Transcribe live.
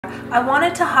I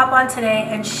wanted to hop on today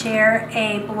and share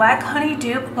a Black Honey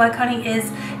dupe. Black Honey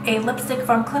is a lipstick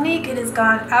from Clinique. It has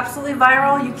gone absolutely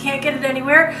viral. You can't get it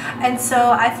anywhere. And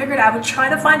so I figured I would try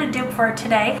to find a dupe for it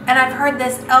today. And I've heard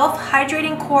this e.l.f.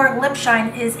 Hydrating Core Lip Shine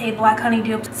is a Black Honey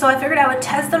dupe. So I figured I would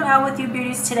test them out with you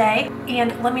beauties today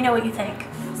and let me know what you think.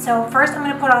 So first I'm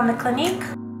going to put on the Clinique.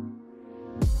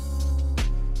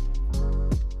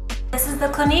 This is the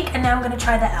Clinique, and now I'm going to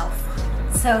try the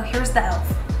e.l.f. So here's the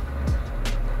e.l.f.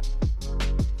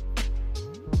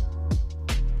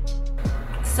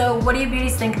 So what do you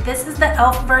beauties think? This is the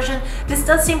e.l.f. version. This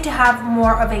does seem to have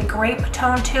more of a grape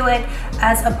tone to it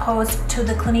as opposed to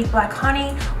the Clinique Black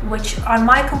Honey, which on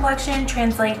my complexion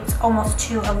translates almost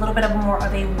to a little bit of more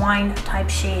of a wine type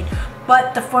shade.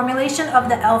 But the formulation of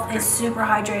the e.l.f. is super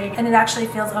hydrating and it actually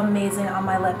feels amazing on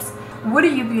my lips. What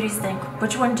do you beauties think?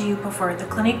 Which one do you prefer, the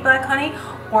Clinique Black Honey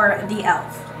or the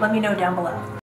e.l.f.? Let me know down below.